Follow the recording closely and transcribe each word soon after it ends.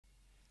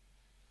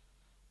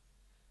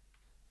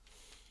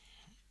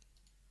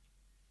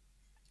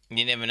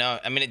You never know.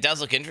 I mean, it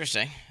does look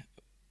interesting.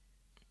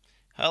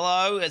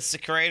 Hello, it's the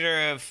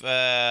creator of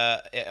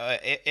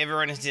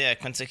everyone is the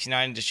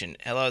Quin69 edition.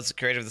 Hello, it's the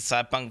creator of the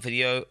Cyberpunk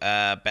video.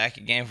 Back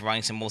again,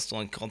 providing some more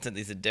stolen content.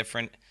 These are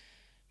different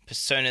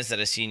personas that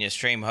I see in your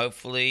stream.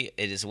 Hopefully,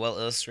 it is well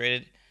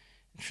illustrated.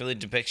 It truly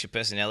depicts your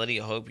personality.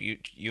 I hope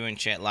you and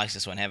chat likes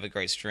this one. Have a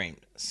great stream.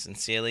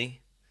 Sincerely,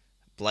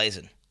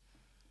 Blazin'.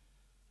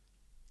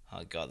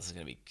 Oh god, this is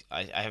gonna be.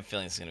 I have a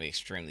feeling this is gonna be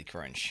extremely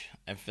cringe.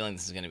 I have a feeling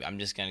this is gonna be. I'm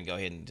just gonna go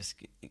ahead and just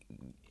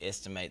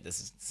estimate this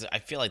is. I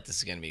feel like this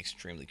is gonna be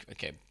extremely.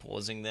 Okay,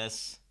 pausing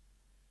this.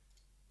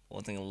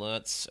 Pausing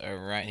alerts. All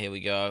right, here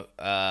we go.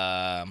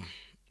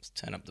 Let's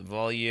turn up the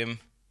volume.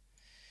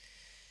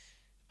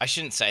 I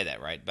shouldn't say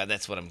that, right? But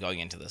that's what I'm going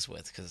into this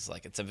with, because it's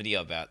like it's a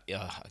video about.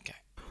 Okay.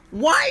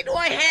 Why do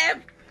I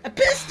have a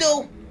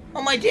pistol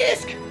on my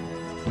desk?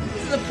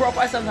 This is a prop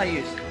I sometimes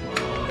use.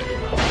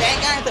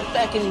 That guy's a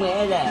fucking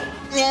weirdo.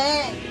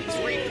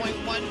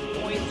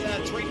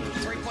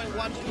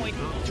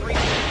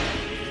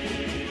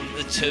 3.1.3.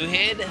 The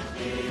two-head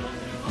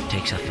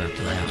takes off her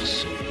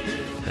blouse.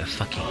 Her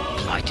fucking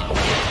blighted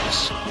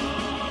weirdness.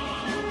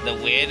 The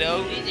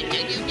weirdo?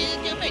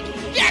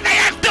 Yeah, they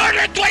have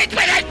 220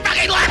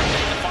 fucking left!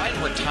 Define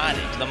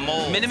retarded. The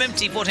mole. Minimum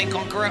T14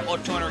 Conqueror or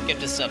 200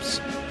 gifted subs.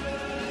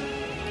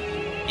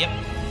 Yep.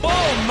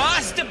 Oh,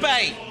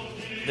 masturbate!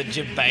 The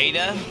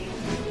Jabata.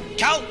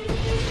 Go!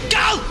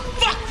 Go!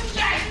 Fuck!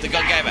 The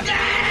God Gamer.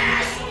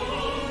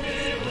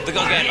 The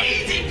God Gamer.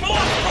 Easy force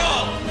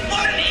roll!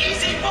 What an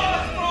easy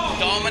force roll!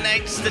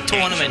 Dominates the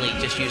tournament.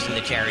 Actually, just using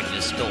the charity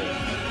to stall.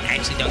 I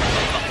actually don't give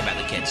a fuck about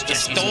the kids.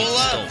 Just using it to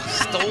stall.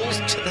 Stalls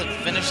to the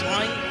finish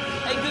line.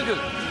 Hey, Gugu.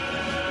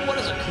 What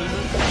is a Kumu?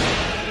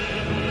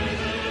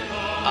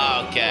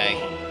 Okay.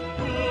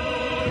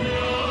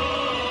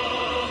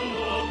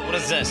 What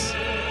is this?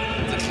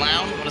 The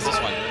clown? What is this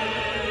one?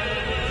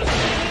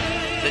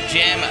 The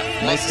jammer.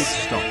 Make it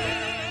stop.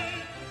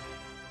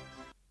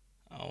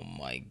 Oh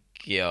my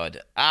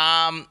god.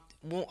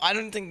 Well, I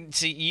don't think.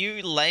 So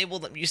you label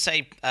them. You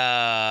say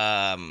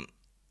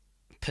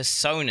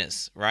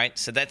personas, right?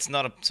 So that's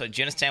not a. So do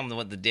you understand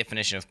what the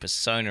definition of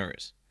persona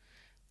is?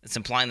 It's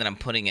implying that I'm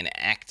putting an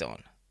act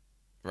on,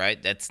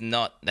 right? That is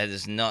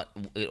not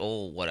at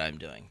all what I'm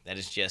doing. That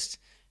is just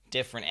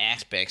different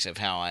aspects of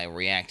how I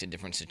react to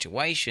different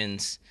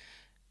situations,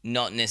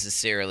 not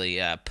necessarily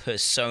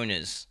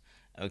personas.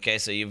 Okay,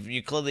 so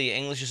you clearly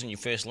English isn't your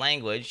first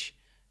language,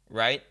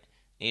 right?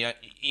 You know,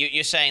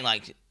 you're saying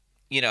like,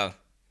 you know,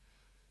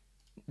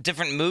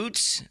 different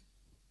moods.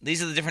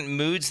 These are the different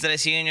moods that I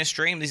see in your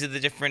stream. These are the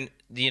different,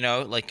 you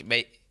know, like.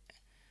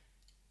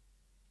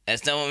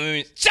 That's not what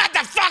moon. Shut the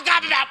fuck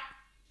up about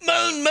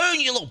moon,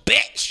 you little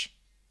bitch.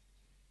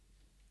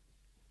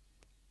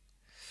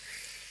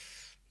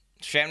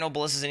 Shrapnel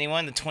ballistas,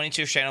 anyone? The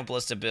 22 shrapnel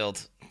ballista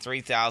build,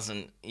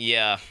 3,000.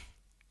 Yeah.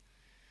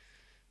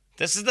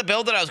 This is the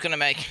build that I was gonna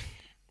make.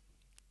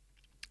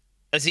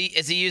 Is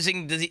he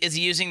using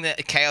the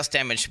chaos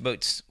damage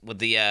boots with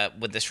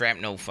the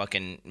shrapnel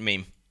fucking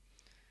meme?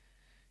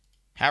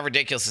 How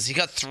ridiculous is he?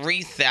 Got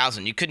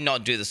 3,000. You could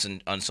not do this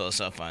on solo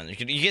cell phone. You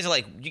get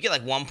like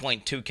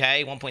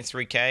 1.2k,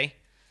 1.3k,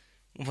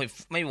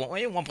 maybe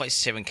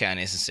 1.7k on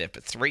SSF,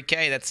 but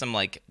 3k that's some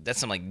like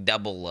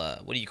double.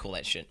 What do you call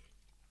that shit?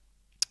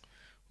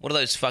 What are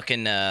those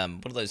fucking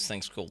what are those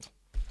things called?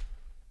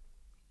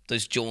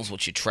 Those jewels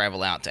which you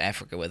travel out to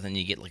Africa with and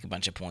you get like a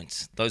bunch of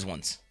points. Those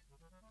ones.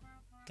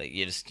 That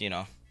you just, you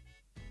know.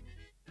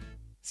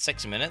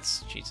 6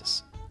 minutes?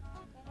 Jesus.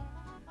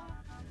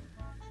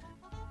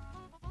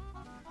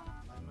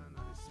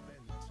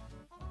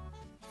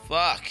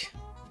 Fuck.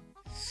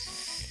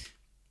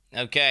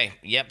 Okay.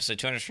 Yep, so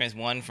 200 strength,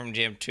 1 from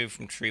gem, 2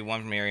 from tree,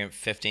 1 from area,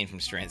 15 from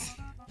strength.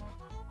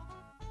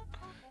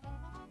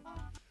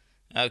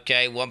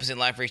 Okay, 1%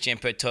 life regen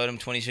per totem,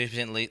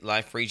 22%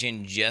 life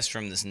regen just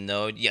from this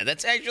node. Yeah,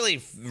 that's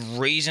actually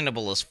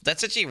reasonable.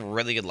 That's actually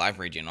really good life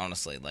regen,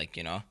 honestly. Like,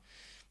 you know,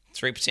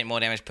 3% more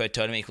damage per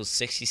totem equals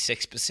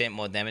 66%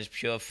 more damage.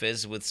 Pure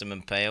fizz with some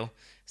impale,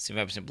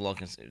 75% block.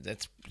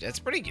 That's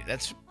pretty good.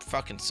 That's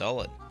fucking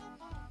solid.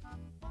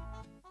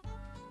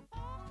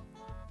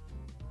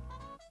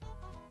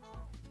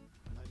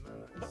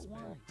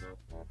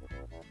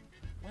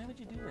 Why would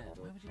you do that?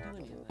 Why would you do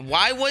any of that?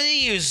 Why would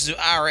he use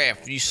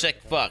RF, you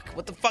sick fuck?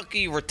 What the fuck, are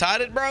you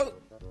retarded, bro?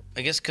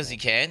 I guess because he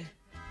can.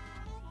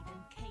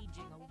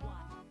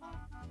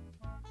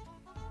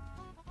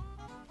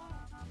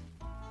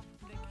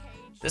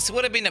 This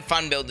would have been a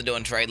fun build to do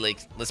in Trade League,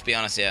 let's be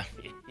honest here.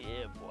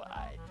 Yeah, boy.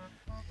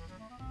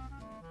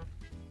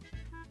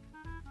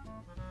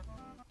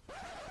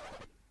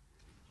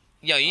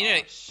 Yo, you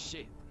need to...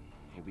 Shit.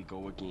 Here we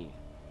go again.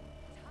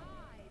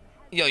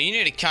 Yo, you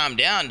need to calm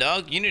down,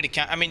 dog. You need to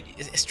calm... I mean,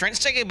 strength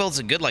stacking builds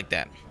are good like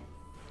that.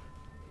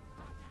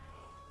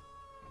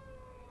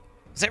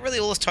 Is that really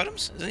all his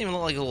totems? It doesn't even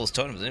look like all his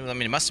totems. I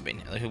mean, it must have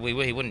been. Like,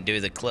 he wouldn't do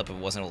the clip if it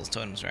wasn't all his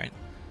totems, right?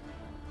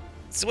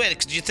 It's weird,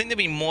 because do you think there'd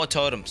be more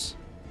totems?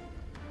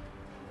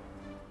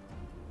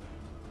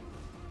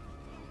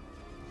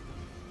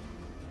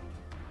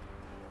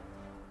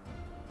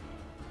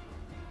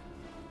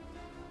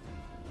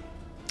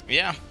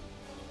 Yeah.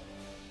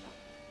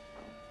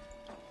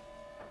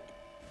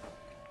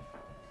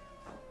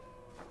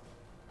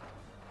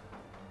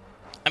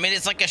 I mean,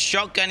 it's like a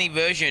shotgunny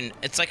version.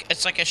 It's like a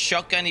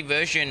shotgunny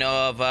version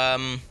of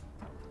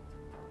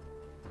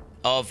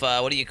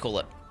what do you call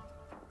it?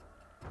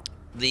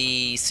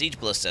 The Siege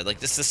Ballista. Like,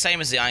 this is the same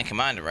as the Iron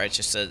Commander, right?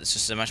 It's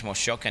just a much more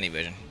shotgunny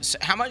version. So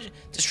how much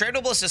does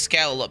Shrapnel Ballistas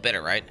scale a lot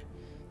better, right?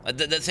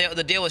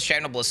 The deal with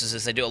Shrapnel Ballistas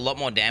is they do a lot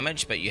more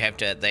damage, but you have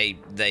to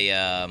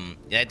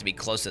you have to be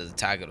closer to the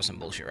target or some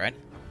bullshit, right?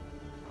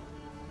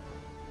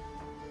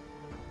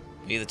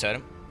 Are you the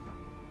totem?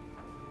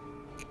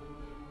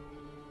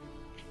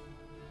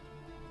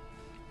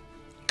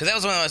 Because that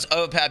was one of the most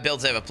overpowered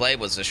builds I ever played,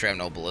 was the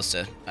Shrapnel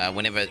Ballista.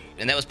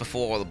 And that was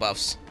before all the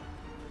buffs.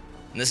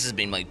 And this has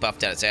been like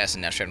buffed out its ass,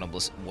 and now Shrapnel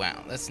Ballista.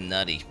 Wow, that's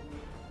nutty.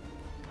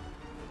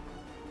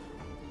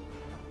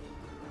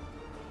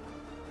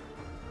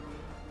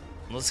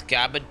 Let's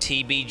garbage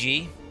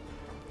TBG.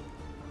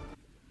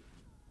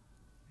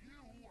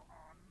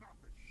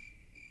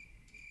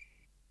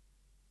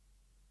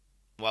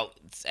 Well,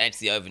 it's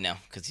actually over now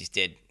because he's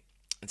dead.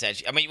 It's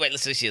actually. I mean, wait.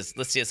 Let's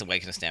see his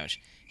awakeness damage.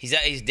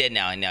 He's dead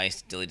now, and now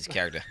he's deleted his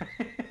character.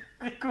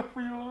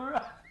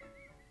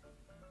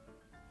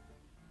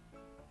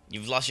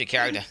 You've lost your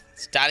character.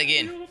 Start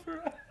again.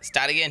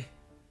 Start again.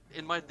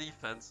 In my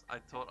defense, I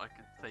thought I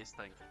could face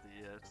tank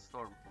the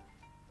storm.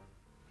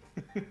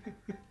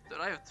 Dude,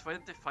 I have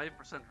 25%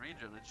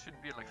 regen. It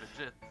should be like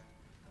legit.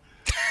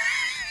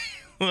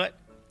 What?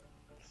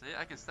 See,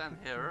 I can stand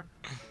here.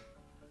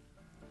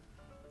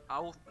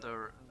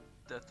 Outer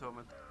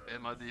determined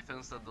in my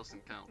defense, that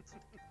doesn't count.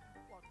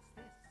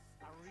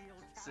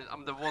 See,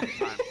 I'm the one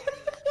time.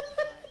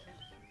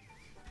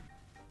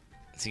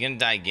 Is he gonna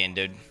die again,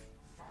 dude?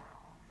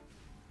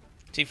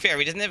 To be fair,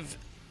 he doesn't have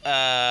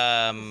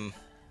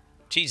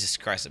Jesus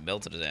Christ, it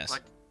belted his ass.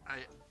 Like,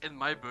 in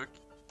my book,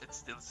 it's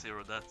still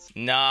 0 deaths.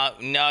 No,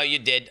 you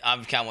did. I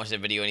can't watch the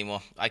video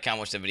anymore. I can't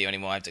watch the video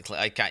anymore.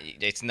 I can't.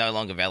 It's no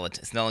longer valid.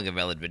 It's no longer a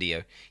valid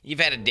video. You've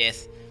had a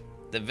death.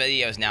 The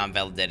video is now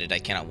invalidated. I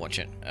cannot watch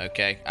it.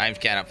 Okay, I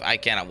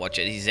cannot watch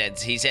it. He's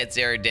had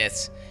 0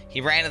 deaths.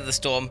 He ran into the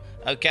storm.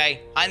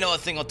 Okay, I know a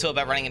thing or two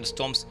about running into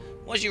storms.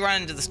 Once you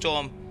run into the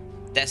storm,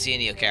 that's the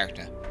end of your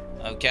character.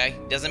 Okay,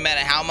 doesn't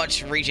matter how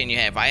much regen you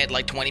have. I had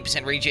like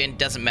 20% regen.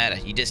 Doesn't matter.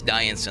 You just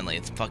die instantly.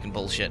 It's fucking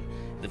bullshit.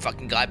 The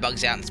fucking guy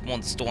bugs out and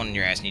spawns a storm in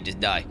your ass and you just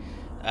die.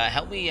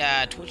 Help me,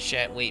 Twitch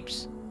chat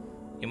weeps.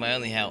 You're my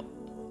only help.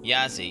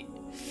 Yazi.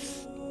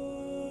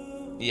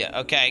 Yeah,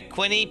 okay.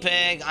 Quinny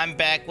Pig, I'm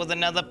back with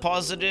another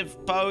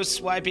positive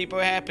post. Why people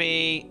are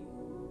happy.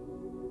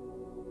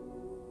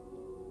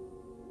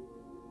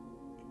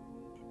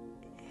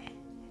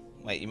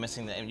 Wait, you're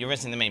missing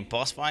the main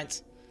boss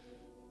fights?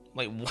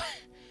 Wait, what?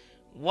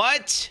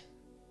 What?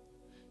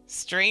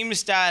 Stream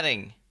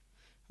starting.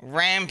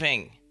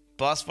 Ramping.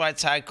 Boss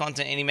fights, hard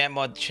content, any map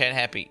mod, chat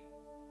happy.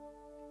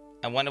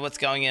 I wonder what's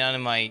going on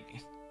in my...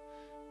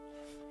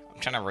 I'm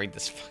trying to read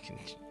this fucking...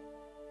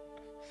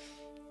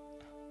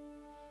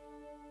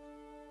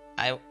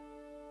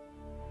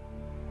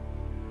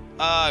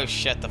 Oh,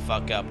 shut the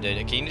fuck up, dude.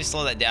 Okay, you need to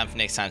slow that down for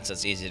next time so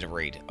it's easy to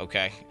read,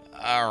 okay?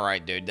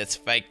 Alright, dude, that's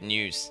fake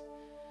news.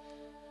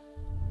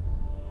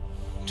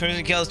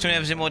 20 kills,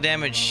 20% more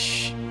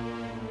damage.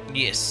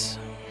 Yes.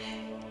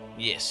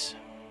 Yes.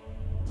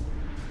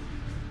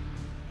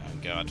 Oh,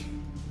 God.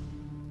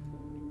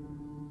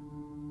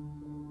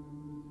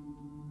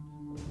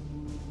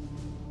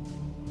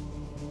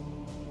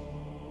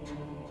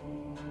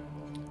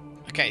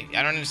 Okay,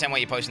 I don't understand why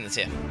you're posting this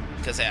here.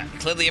 Because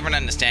clearly everyone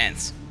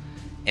understands.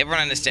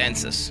 Everyone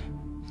understands this.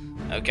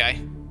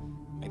 Okay?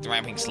 Make the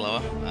ramping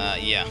slower.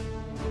 Yeah.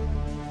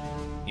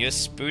 Your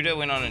Spooder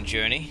went on a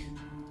journey.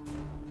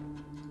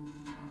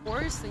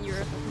 Worse than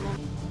Europe at the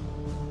moment.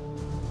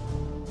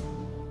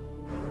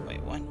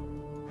 Wait, what?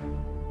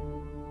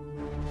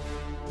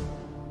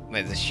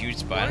 Wait, there's a huge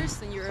spider? Worse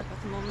than Europe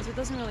at the moment, it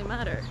doesn't really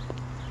matter.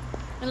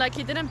 And like,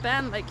 he didn't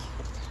ban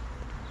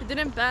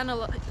a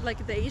lot,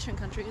 like the Asian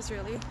countries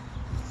really.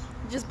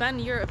 He just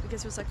banned Europe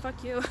because he was like,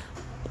 fuck you.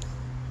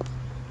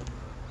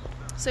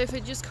 So if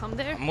he just come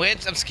there... I'm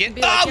weird, I'm scared.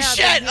 Like, oh, yeah,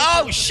 shit!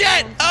 Oh,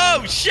 shit!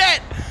 Oh,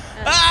 shit!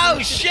 Oh,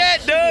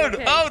 shit, dude!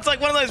 Okay. Oh, it's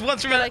like one of those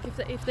ones from... Like,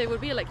 if they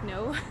would be like,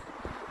 no,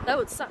 that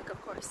would suck,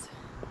 of course.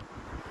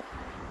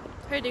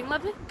 How are you doing,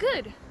 lovely?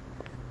 Good.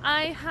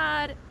 I've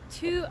had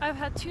 2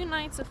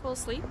 nights of full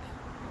sleep.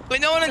 Wait,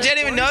 no one in chat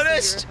even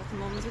noticed? At the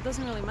moment, it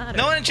doesn't really matter.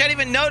 No one in chat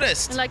even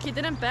noticed. And like, he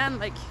didn't ban,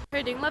 like, how are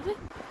you doing, lovely?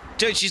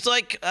 Dude, she's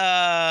like,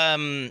 what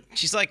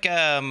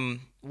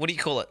do you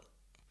call it?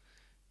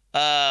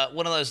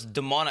 One of those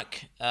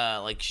demonic,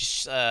 like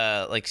is it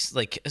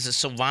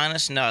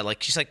Sylvanas? No,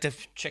 like she's like the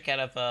chick out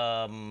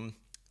of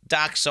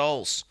Dark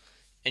Souls,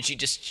 and she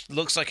just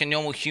looks like a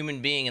normal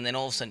human being, and then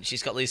all of a sudden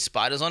she's got these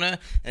spiders on her, and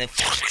then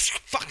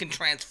fucking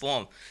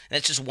transform. And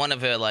it's just one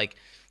of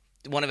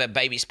her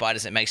baby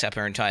spiders that makes up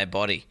her entire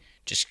body.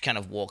 Just kind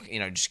of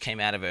just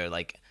came out of her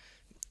like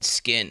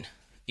skin.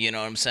 You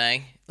know what I'm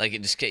saying? Like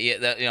it just, yeah, you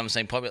know what I'm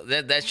saying?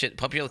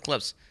 Popular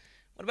clips.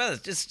 What about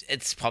it? Just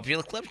it's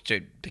popular clips,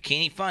 dude.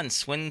 Bikini fun,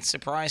 swim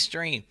surprise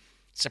stream,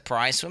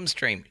 surprise swim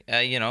stream.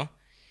 You know,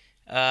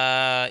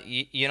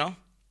 you know,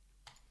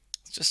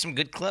 it's just some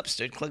good clips,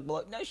 dude. Click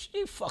below. No,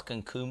 you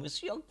fucking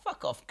Kumas. Yo,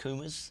 fuck off,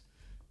 Kumas.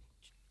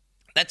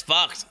 That's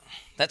fucked.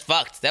 That's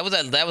fucked. That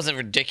was a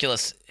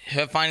ridiculous.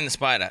 Her finding the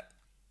spider.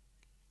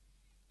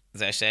 Is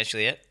that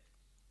actually it?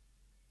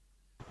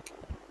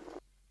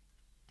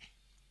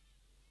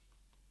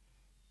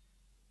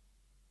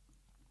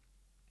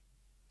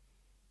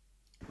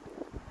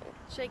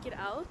 Shake it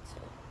out.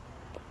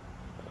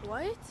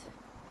 What?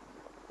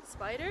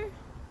 Spider?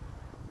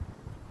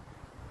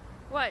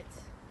 What?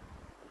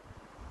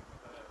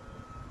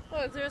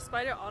 Oh, is there a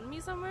spider on me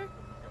somewhere?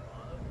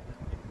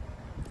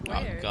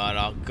 Where? Oh god,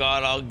 oh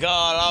god, oh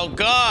god, oh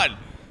god!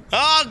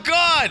 Oh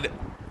god!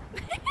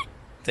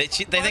 they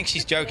think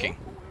she's joking.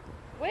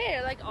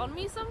 Where? Like on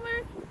me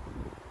somewhere?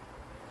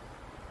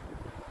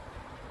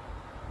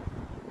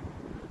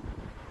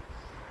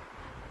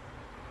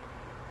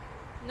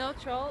 No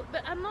troll,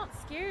 but I'm not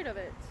scared of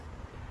it.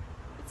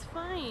 It's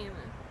fine.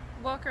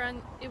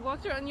 It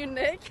walked around your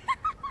neck.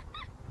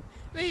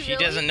 Wait, She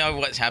really? doesn't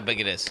know how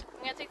big it is.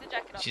 I'm gonna take the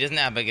jacket off. She doesn't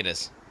know how big it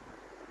is.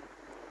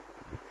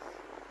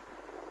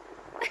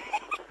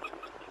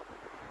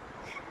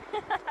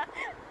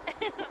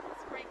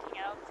 It's freaking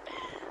out.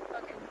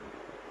 Okay.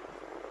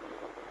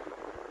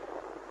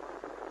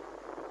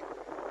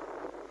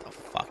 The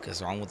fuck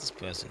is wrong with this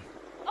person?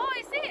 Oh,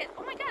 I see it.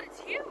 Oh my god, it's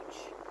huge.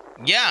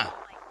 Yeah. Oh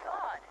my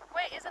god.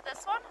 Wait, is it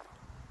this one?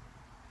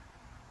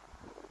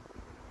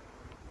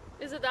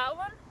 Is it that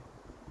one?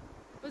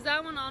 Was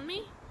that one on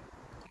me?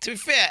 To be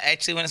fair,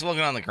 actually, when it's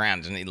walking on the ground,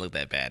 it doesn't even look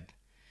that bad.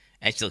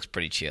 Actually, looks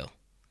pretty chill.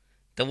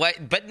 The way,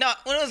 but no,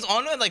 when it was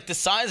on it, like the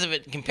size of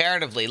it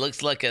comparatively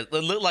looks like it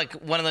looked like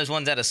one of those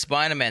ones out of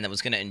Spider-Man that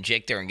was going to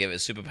inject her and give her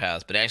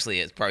superpowers. But actually,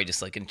 it's probably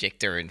just like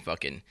inject her and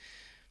fucking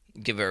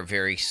give her a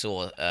very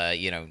sore,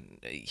 you know,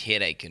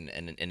 headache and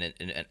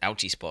an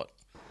ouchy spot.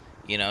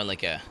 You know,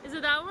 like a. Is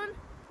it that one?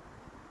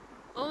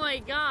 Oh my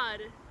god.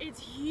 It's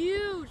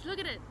huge. Look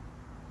at it.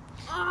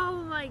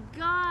 Oh my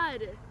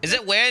god. Is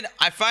it weird?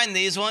 I find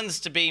these ones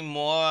to be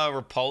more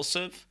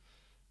repulsive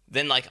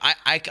than like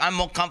I'm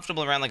more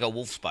comfortable around like a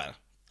wolf spider.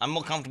 I'm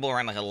more comfortable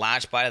around like a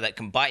large spider that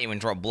can bite you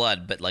and draw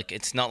blood, but like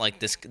it's not like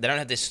this. They don't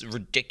have this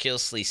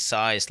ridiculously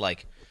sized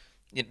like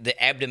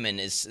the abdomen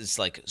is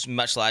like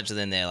much larger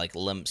than their like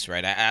limbs,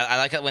 right? I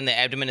like it when the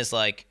abdomen is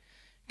like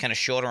kind of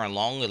shorter and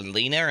long or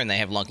leaner, and they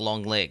have like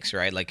long legs,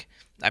 right? Like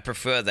I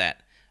prefer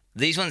that.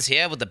 These ones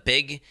here with the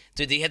big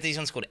dude, they have these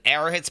ones called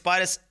arrowhead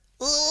spiders.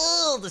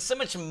 Ugh, there's so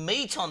much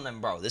meat on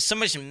them, bro. There's so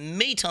much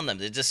meat on them.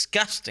 They're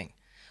disgusting.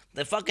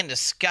 They're fucking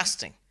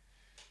disgusting.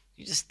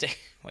 You just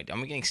wait.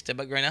 Am I getting step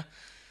bug right now?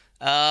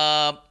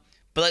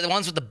 But like the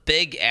ones with the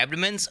big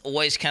abdomens,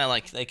 always kind of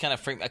like they kind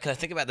of freak me because I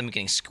think about them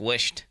getting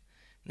squished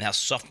and how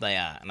soft they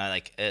are, and I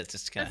like it's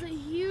just kind of. That's a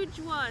huge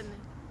one.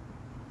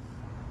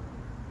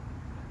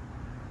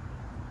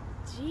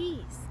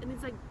 Jeez, and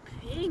it's like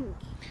pink.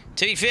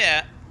 To be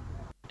fair,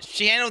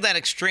 she handled that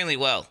extremely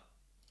well.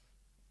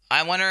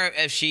 I wonder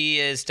if she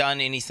has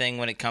done anything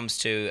when it comes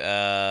to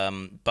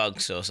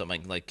bugs or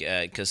something like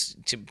because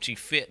to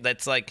fit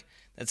that's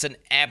an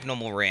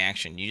abnormal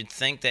reaction. You'd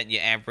think that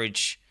your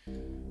average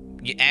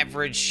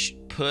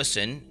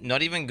person,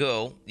 not even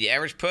girl, the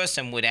average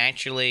person would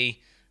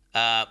actually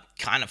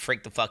kind of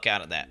freak the fuck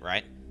out at that,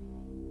 right?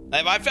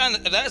 If I found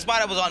if that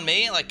spider was on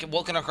me, like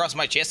walking across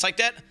my chest like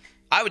that,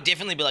 I would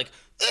definitely be like,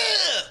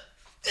 ugh!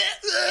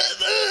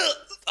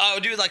 I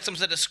would do like some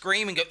sort of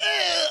scream and go,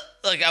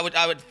 like I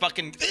would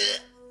fucking,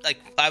 like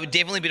I would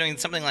definitely be doing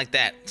something like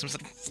that, some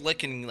sort of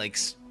flicking, like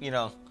you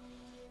know,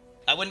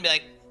 I wouldn't be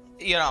like,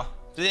 you know,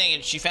 the thing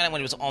is, she found it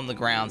when it was on the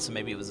ground, so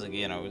maybe it was like,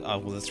 you know, well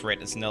the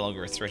threat, it's no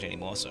longer a threat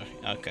anymore, so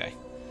okay.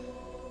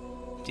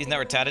 She's not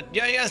retarded.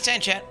 Yeah, you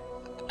understand, chat.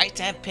 I used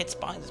to have pet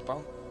spiders,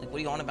 bro. Like, what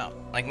are you on about?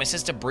 Like my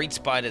sister breeds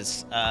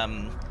spiders,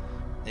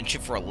 and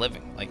shit for a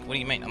living. Like, what do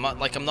you mean? I'm not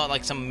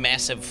like some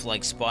massive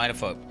like spider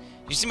folk.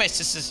 You see my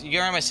sister's,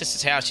 you're at my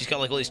sister's house, she's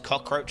got like all these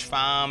cockroach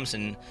farms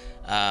and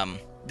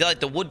they're like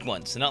the wood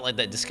ones. They're not like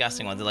that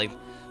disgusting ones. They're like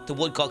the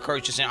wood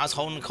cockroaches and I was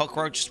holding the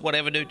cockroaches,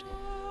 whatever, dude.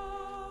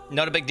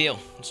 Not a big deal.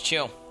 It's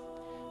chill.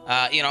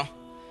 You know.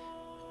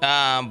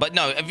 But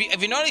no, if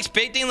you're not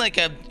expecting like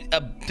a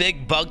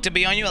big bug to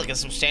be on you, like a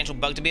substantial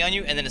bug to be on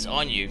you, and then it's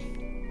on you,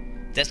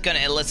 that's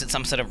gonna elicit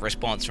some sort of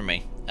response from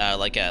me.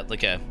 Like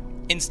a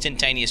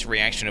instantaneous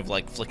reaction of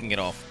like flicking it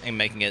off and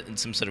making it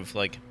some sort of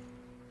like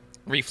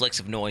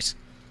reflexive noise.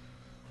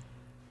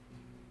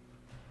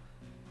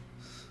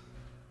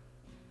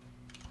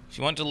 If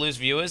you want to lose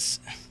viewers...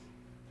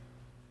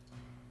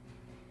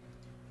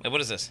 Wait, what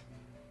is this?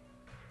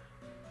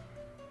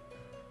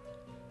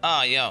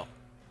 Oh, yo.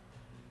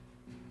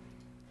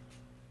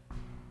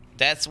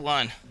 That's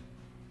one.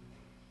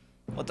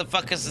 What the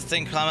fuck is this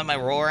thing climbing my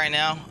wall right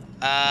now?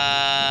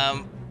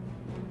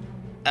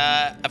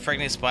 A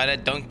pregnant spider.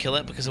 Don't kill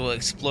it because it will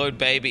explode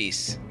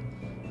babies.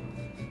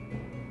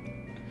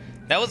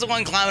 That was the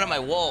one climbing up my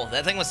wall.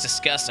 That thing was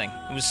disgusting.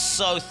 It was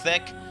so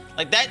thick.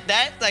 Like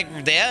that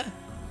like there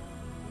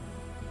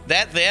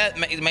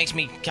makes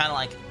me kind of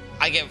like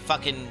I get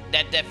fucking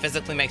that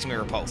physically makes me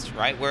repulsed,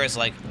 right? Whereas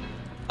like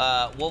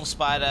wolf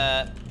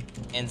spider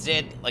and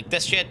Zed, like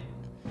this shit,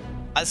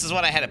 this is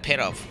what I had a pet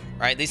of,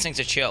 right? These things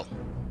are chill.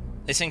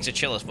 These things are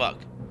chill as fuck.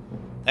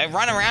 They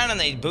run around and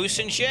they boost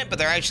and shit, but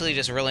they're actually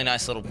just really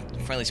nice little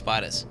friendly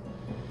spiders.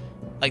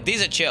 Like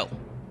these are chill.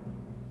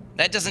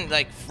 That doesn't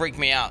like freak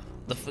me out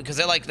because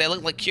they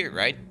look like cute,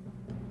 right?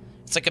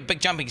 It's like a big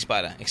jumping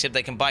spider, except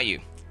they can bite you.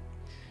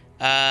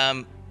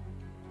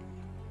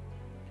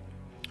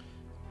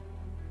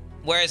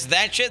 Whereas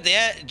that shit,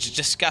 they're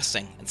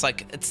disgusting. It's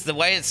like, it's the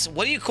way it's,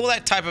 what do you call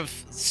that type of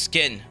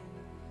skin?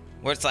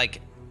 Where it's like,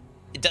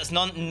 it does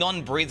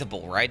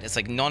non-breathable, right? It's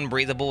like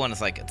non-breathable and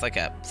it's like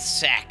a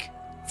sack.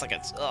 It's like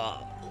it's,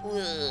 ugh.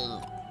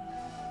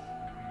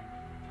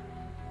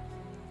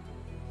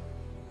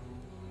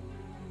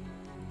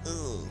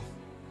 Ugh.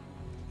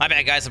 My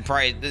bad, guys. I'm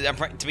probably,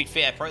 to be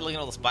fair, probably looking at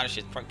all the spider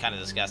shit, probably kind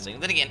of disgusting.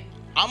 Then again,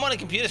 I'm on a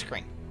computer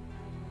screen.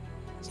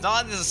 It's not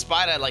like there's a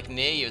spider like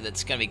near you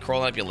that's gonna be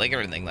crawling up your leg or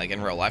anything like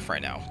in real life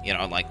right now. You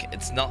know, like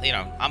it's not.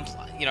 I'm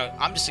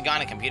just a guy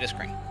on a computer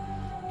screen.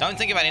 Don't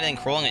think about anything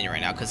crawling on you right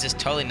now, because there's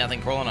totally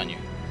nothing crawling on you.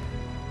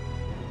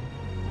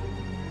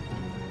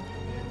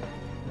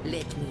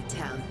 Let me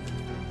tell you.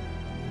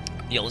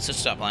 Yo, let's just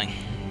stop playing.